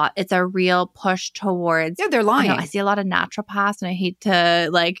across a lot, it's a real push towards. Yeah, they're lying. I see a lot of naturopaths, and I hate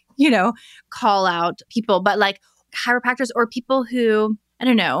to, call out people, but chiropractors or people who, I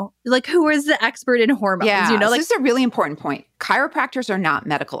don't know, who is the expert in hormones? Yeah, this is a really important point. Chiropractors are not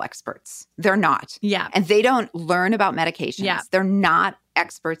medical experts. They're not. Yeah. And they don't learn about medications. Yeah. They're not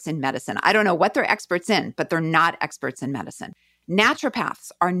experts in medicine. I don't know what they're experts in, but they're not experts in medicine.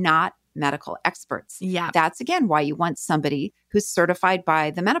 Naturopaths are not medical experts. Yeah. That's again why you want somebody who's certified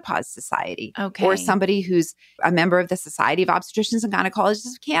by the Menopause Society, Okay. or somebody who's a member of the Society of Obstetricians and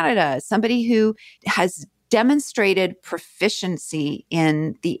Gynecologists of Canada, somebody who has demonstrated proficiency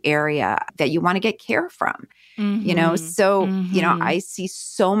in the area that you want to get care from. I see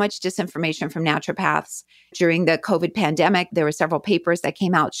so much disinformation from naturopaths. During the COVID pandemic, there were several papers that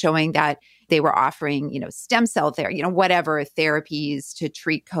came out showing that they were offering, stem cell therapy, whatever therapies to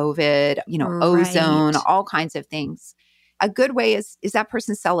treat COVID, ozone, all kinds of things. A good way is that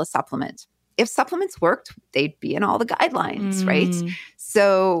person sell a supplement. If supplements worked, they'd be in all the guidelines, right?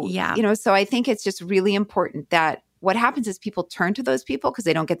 So, so I think it's just really important that what happens is people turn to those people because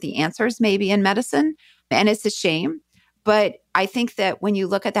they don't get the answers maybe in medicine. And it's a shame. But I think that when you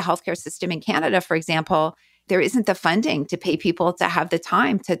look at the healthcare system in Canada, for example, there isn't the funding to pay people to have the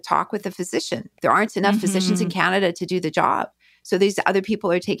time to talk with a physician. There aren't enough physicians in Canada to do the job. So these other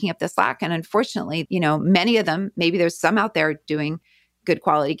people are taking up the slack. And unfortunately, many of them, maybe there's some out there doing good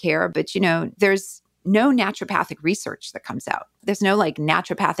quality care, but there's no naturopathic research that comes out. There's no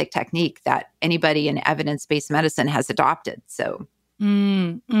naturopathic technique that anybody in evidence-based medicine has adopted. So,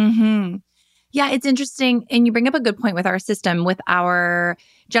 Yeah, it's interesting. And you bring up a good point with our system, with our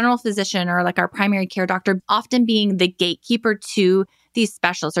general physician or our primary care doctor often being the gatekeeper to these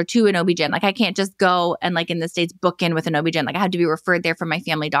specialists or to an OB-GYN. I can't just go and in the States book in with an OB-GYN. I had to be referred there from my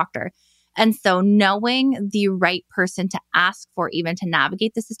family doctor. And so knowing the right person to ask for, even to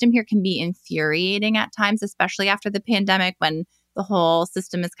navigate the system here, can be infuriating at times, especially after the pandemic when the whole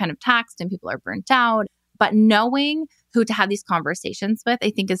system is kind of taxed and people are burnt out. But knowing who to have these conversations with, I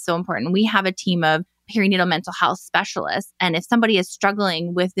think is so important. We have a team of perinatal mental health specialists. And if somebody is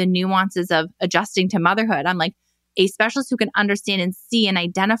struggling with the nuances of adjusting to motherhood, I'm a specialist who can understand and see and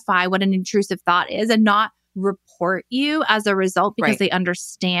identify what an intrusive thought is and not report you as a result because they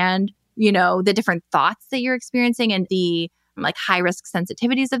understand the different thoughts that you're experiencing and the high risk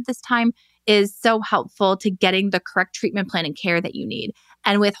sensitivities of this time is so helpful to getting the correct treatment plan and care that you need.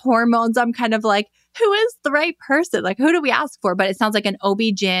 And with hormones, I'm kind of who is the right person? Who do we ask for? But it sounds like an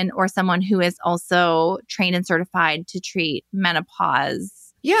OB-GYN or someone who is also trained and certified to treat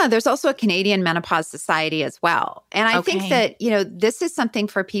menopause. Yeah, there's also a Canadian Menopause Society as well. And I think that, this is something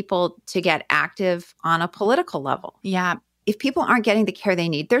for people to get active on a political level. Yeah. If people aren't getting the care they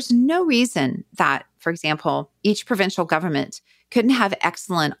need, there's no reason that, for example, each provincial government couldn't have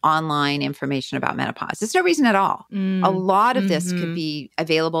excellent online information about menopause. There's no reason at all. A lot of this could be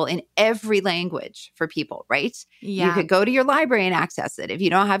available in every language for people, right? Yeah. You could go to your library and access it if you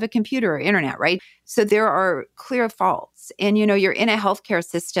don't have a computer or internet, right? So there are clear faults. And, you're in a healthcare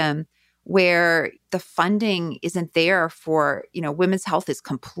system where the funding isn't there for, women's health is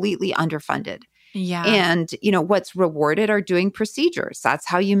completely underfunded. Yeah. And, what's rewarded are doing procedures. That's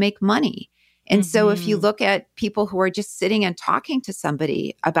how you make money. And so if you look at people who are just sitting and talking to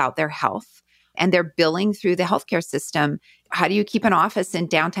somebody about their health and they're billing through the healthcare system, how do you keep an office in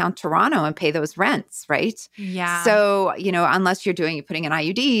downtown Toronto and pay those rents, right? Yeah. So, unless you're putting in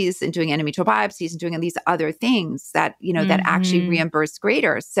IUDs and doing endometrial biopsies and doing these other things that, that actually reimburse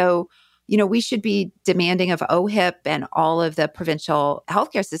greater. So, we should be demanding of OHIP and all of the provincial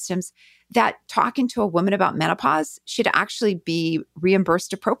healthcare systems that talking to a woman about menopause should actually be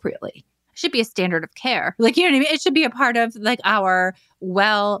reimbursed appropriately. Should be a standard of care. You know what I mean? It should be a part of our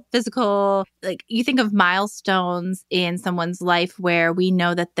physical, you think of milestones in someone's life where we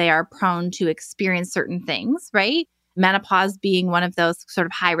know that they are prone to experience certain things, right? Menopause being one of those sort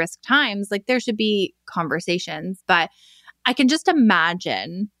of high risk times, there should be conversations. But I can just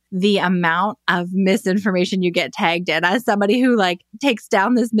imagine the amount of misinformation you get tagged in as somebody who takes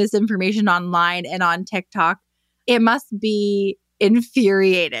down this misinformation online and on TikTok. It must be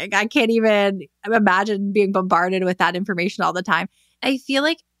infuriating. I can't even imagine being bombarded with that information all the time. I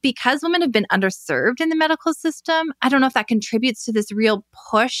feel because women have been underserved in the medical system, I don't know if that contributes to this real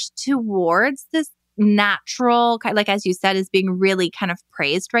push towards this natural, as you said, is being really kind of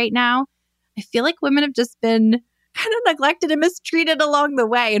praised right now. I feel women have just been kind of neglected and mistreated along the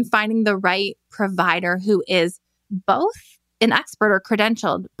way, and finding the right provider who is both an expert or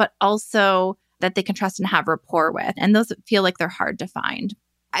credentialed, but also that they can trust and have rapport with. And those feel they're hard to find.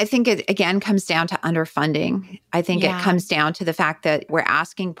 I think it, again, comes down to underfunding. I think it comes down to the fact that we're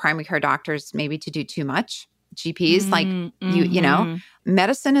asking primary care doctors maybe to do too much. GPs,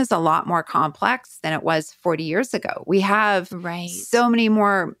 medicine is a lot more complex than it was 40 years ago. We have so many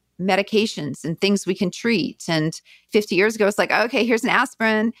more medications and things we can treat. And 50 years ago, it's okay, here's an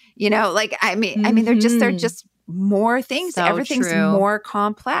aspirin, they're just more things. So Everything's true. more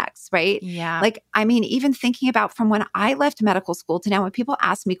complex, right? Yeah. Like, I mean, even thinking about from when I left medical school to now, when people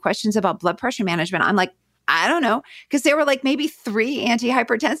ask me questions about blood pressure management, I'm like, I don't know. Because there were like maybe 3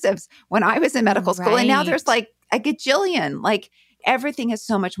 antihypertensives when I was in medical school. And now there's like a gajillion. Like everything is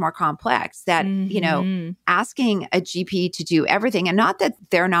so much more complex that, asking a GP to do everything, and not that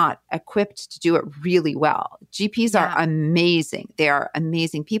they're not equipped to do it really well. GPs are amazing. They are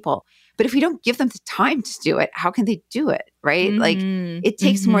amazing people. But if we don't give them the time to do it, how can they do it? Right? Like it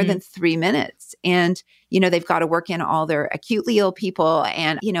takes more than 3 minutes. And, they've got to work in all their acutely ill people.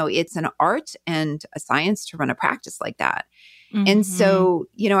 And, it's an art and a science to run a practice like that. And so,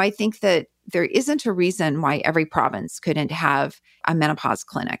 I think that there isn't a reason why every province couldn't have a menopause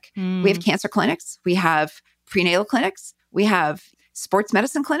clinic. We have cancer clinics. We have prenatal clinics. We have sports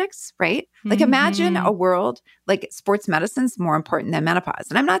medicine clinics, right? Like imagine a world like sports medicine's more important than menopause.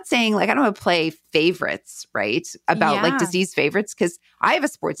 And I'm not saying like, I don't want to play favorites, right? About like disease favorites, because I have a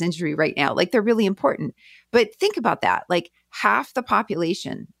sports injury right now. Like they're really important. But think about that. Like half the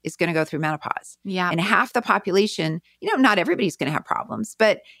population is going to go through menopause. Yeah. And half the population, not everybody's going to have problems,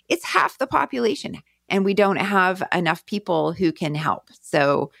 but it's half the population. And we don't have enough people who can help.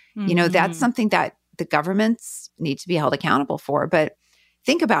 So, that's something that the governments need to be held accountable for. But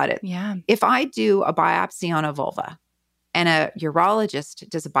think about it. Yeah. If I do a biopsy on a vulva and a urologist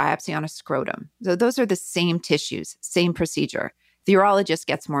does a biopsy on a scrotum, so those are the same tissues, same procedure, the urologist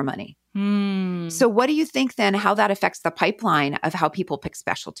gets more money. So what do you think then, how that affects the pipeline of how people pick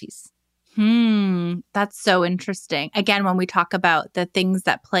specialties? That's so interesting. Again, when we talk about the things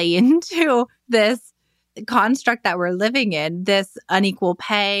that play into this construct that we're living in, this unequal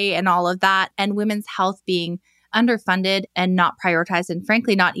pay and all of that, and women's health being underfunded and not prioritized, and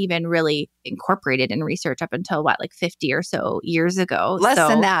frankly, not even really incorporated in research up until like 50 or so years ago. Less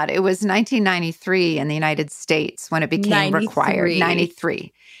than that. It was 1993 in the United States when it became required.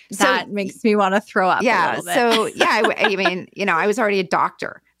 93. That makes me want to throw up a little bit. So I mean, I was already a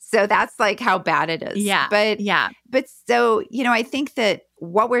doctor. So that's like how bad it is. Yeah. But so, I think that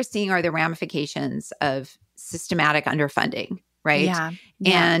what we're seeing are the ramifications of systematic underfunding, right? Yeah.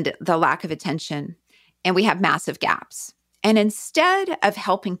 And the lack of attention. And we have massive gaps. And instead of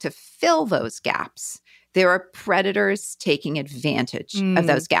helping to fill those gaps, there are predators taking advantage of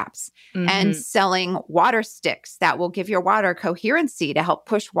those gaps and selling water sticks that will give your water coherency to help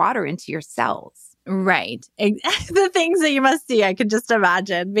push water into your cells. Right. The things that you must see, I can just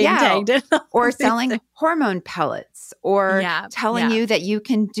imagine being tagged in. Or selling hormone pellets, or telling you that you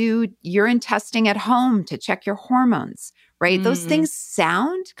can do urine testing at home to check your hormones, right? Those things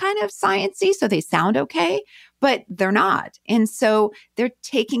sound kind of sciencey, so they sound okay, but they're not. And so they're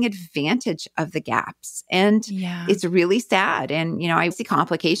taking advantage of the gaps. And it's really sad. And, I see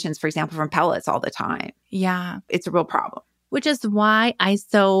complications, for example, from pellets all the time. Yeah. It's a real problem. Which is why I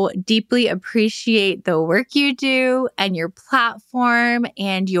so deeply appreciate the work you do and your platform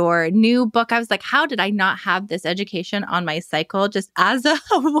and your new book. I was like, how did I not have this education on my cycle just as a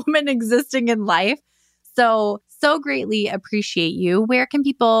woman existing in life? So greatly appreciate you. Where can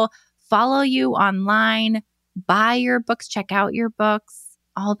people follow you online, buy your books, check out your books,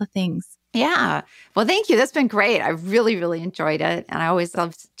 all the things? Yeah. Well, thank you. That's been great. I really, really enjoyed it. And I always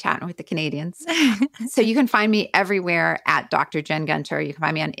love chatting with the Canadians. So you can find me everywhere at Dr. Jen Gunter. You can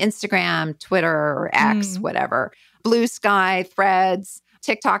find me on Instagram, Twitter, or X, whatever. Blue Sky, Threads,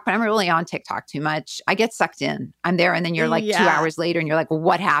 TikTok, but I'm really on TikTok too much. I get sucked in. I'm there, and then you're like 2 hours later and you're like,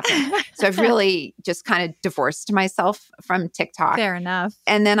 what happened? So I've really just kind of divorced myself from TikTok. Fair enough.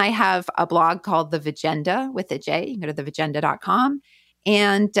 And then I have a blog called The Vagenda with a J. You can go to thevagenda.com.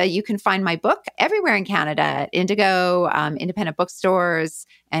 And you can find my book everywhere in Canada at Indigo, independent bookstores,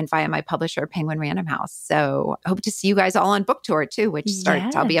 and via my publisher, Penguin Random House. So I hope to see you guys all on book tour too, which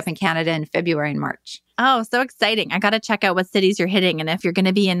starts. I'll be up in Canada in February and March. Oh, so exciting. I got to check out what cities you're hitting and if you're going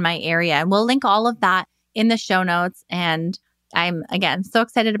to be in my area. And we'll link all of that in the show notes. And I'm, again, so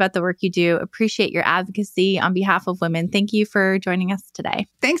excited about the work you do. Appreciate your advocacy on behalf of women. Thank you for joining us today.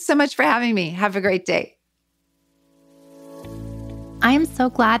 Thanks so much for having me. Have a great day. I am so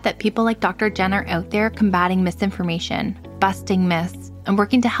glad that people like Dr. Jen are out there combating misinformation, busting myths, and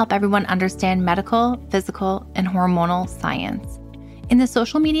working to help everyone understand medical, physical, and hormonal science. In the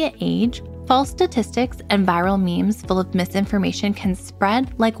social media age, false statistics and viral memes full of misinformation can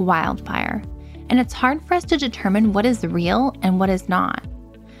spread like wildfire, and it's hard for us to determine what is real and what is not,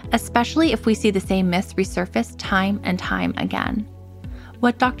 especially if we see the same myths resurface time and time again.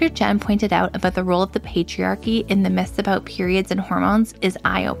 What Dr. Jen pointed out about the role of the patriarchy in the myths about periods and hormones is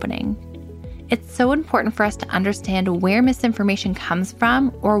eye-opening. It's so important for us to understand where misinformation comes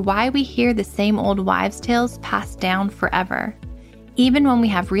from or why we hear the same old wives' tales passed down forever, even when we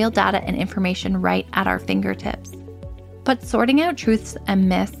have real data and information right at our fingertips. But sorting out truths and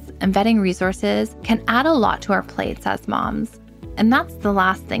myths and vetting resources can add a lot to our plates as moms, and that's the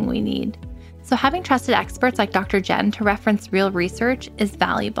last thing we need. So having trusted experts like Dr. Jen to reference real research is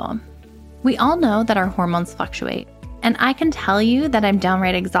valuable. We all know that our hormones fluctuate, and I can tell you that I'm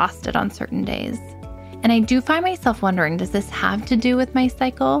downright exhausted on certain days. And I do find myself wondering, does this have to do with my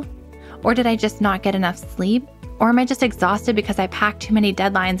cycle? Or did I just not get enough sleep? Or am I just exhausted because I packed too many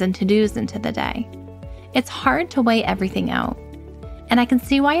deadlines and to-dos into the day? It's hard to weigh everything out. And I can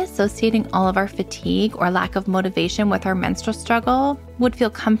see why associating all of our fatigue or lack of motivation with our menstrual struggle would feel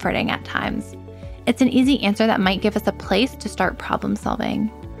comforting at times. It's an easy answer that might give us a place to start problem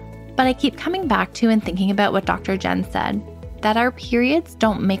solving. But I keep coming back to and thinking about what Dr. Jen said, that our periods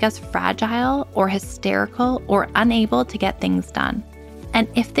don't make us fragile or hysterical or unable to get things done. And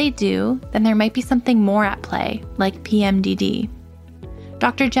if they do, then there might be something more at play, like PMDD.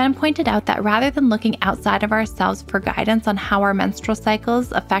 Dr. Jen pointed out that rather than looking outside of ourselves for guidance on how our menstrual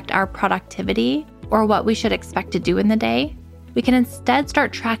cycles affect our productivity or what we should expect to do in the day, we can instead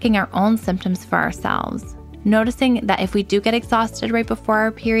start tracking our own symptoms for ourselves, noticing that if we do get exhausted right before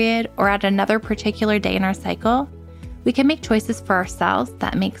our period or at another particular day in our cycle, we can make choices for ourselves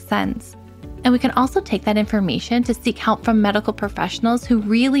that make sense. And we can also take that information to seek help from medical professionals who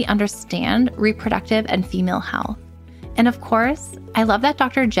really understand reproductive and female health. And of course, I love that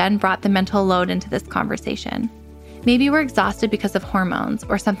Dr. Jen brought the mental load into this conversation. Maybe we're exhausted because of hormones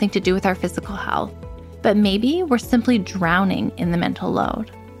or something to do with our physical health, but maybe we're simply drowning in the mental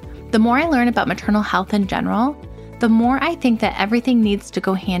load. The more I learn about maternal health in general, the more I think that everything needs to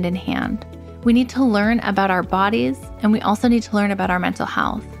go hand in hand. We need to learn about our bodies, and we also need to learn about our mental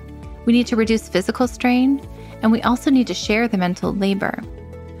health. We need to reduce physical strain, and we also need to share the mental labor.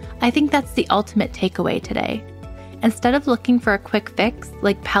 I think that's the ultimate takeaway today. Instead of looking for a quick fix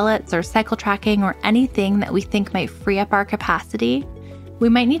like pellets or cycle tracking or anything that we think might free up our capacity, we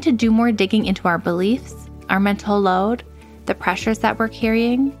might need to do more digging into our beliefs, our mental load, the pressures that we're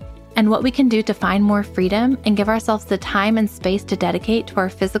carrying, and what we can do to find more freedom and give ourselves the time and space to dedicate to our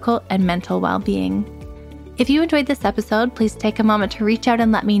physical and mental well-being. If you enjoyed this episode, please take a moment to reach out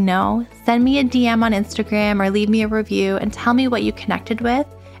and let me know. Send me a DM on Instagram or leave me a review and tell me what you connected with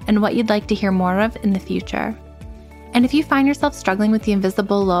and what you'd like to hear more of in the future. And if you find yourself struggling with the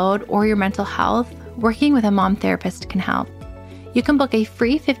invisible load or your mental health, working with a mom therapist can help. You can book a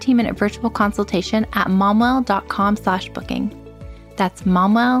free 15-minute virtual consultation at momwell.com/booking. That's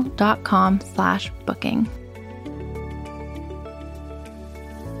momwell.com/booking.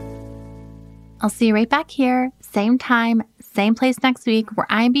 I'll see you right back here, same time, same place next week, where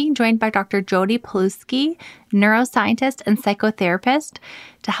I'm being joined by Dr. Jody Paluski, neuroscientist and psychotherapist,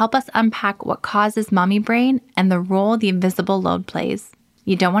 to help us unpack what causes mommy brain and the role the invisible load plays.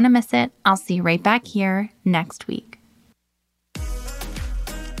 You don't want to miss it. I'll see you right back here next week.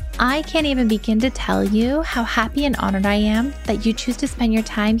 I can't even begin to tell you how happy and honored I am that you choose to spend your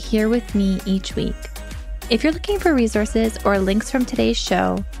time here with me each week. If you're looking for resources or links from today's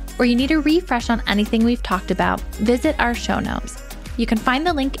show, or you need a refresh on anything we've talked about, visit our show notes. You can find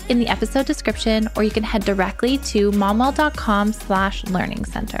the link in the episode description, or you can head directly to momwell.com/learning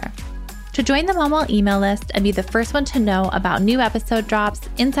center. To join the Momwell email list and be the first one to know about new episode drops,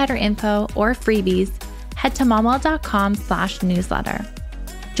 insider info, or freebies, head to momwell.com/newsletter.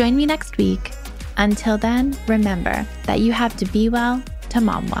 Join me next week. Until then, remember that you have to be well to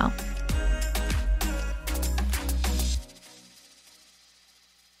mom well.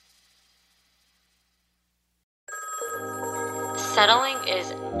 Settling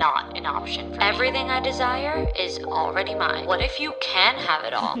is not an option for me. Everything I desire is already mine. What if you can have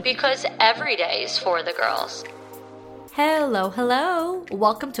it all? Because every day is for the girls. Hello.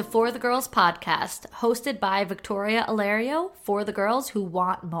 Welcome to For the Girls podcast, hosted by Victoria Alario, for the girls who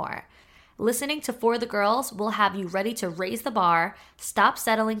want more. Listening to For the Girls will have you ready to raise the bar, stop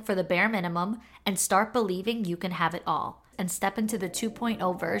settling for the bare minimum, and start believing you can have it all, and step into the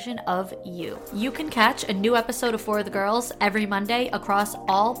 2.0 version of you. You can catch a new episode of For the Girls every Monday across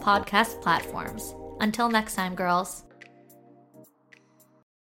all podcast platforms. Until next time, girls.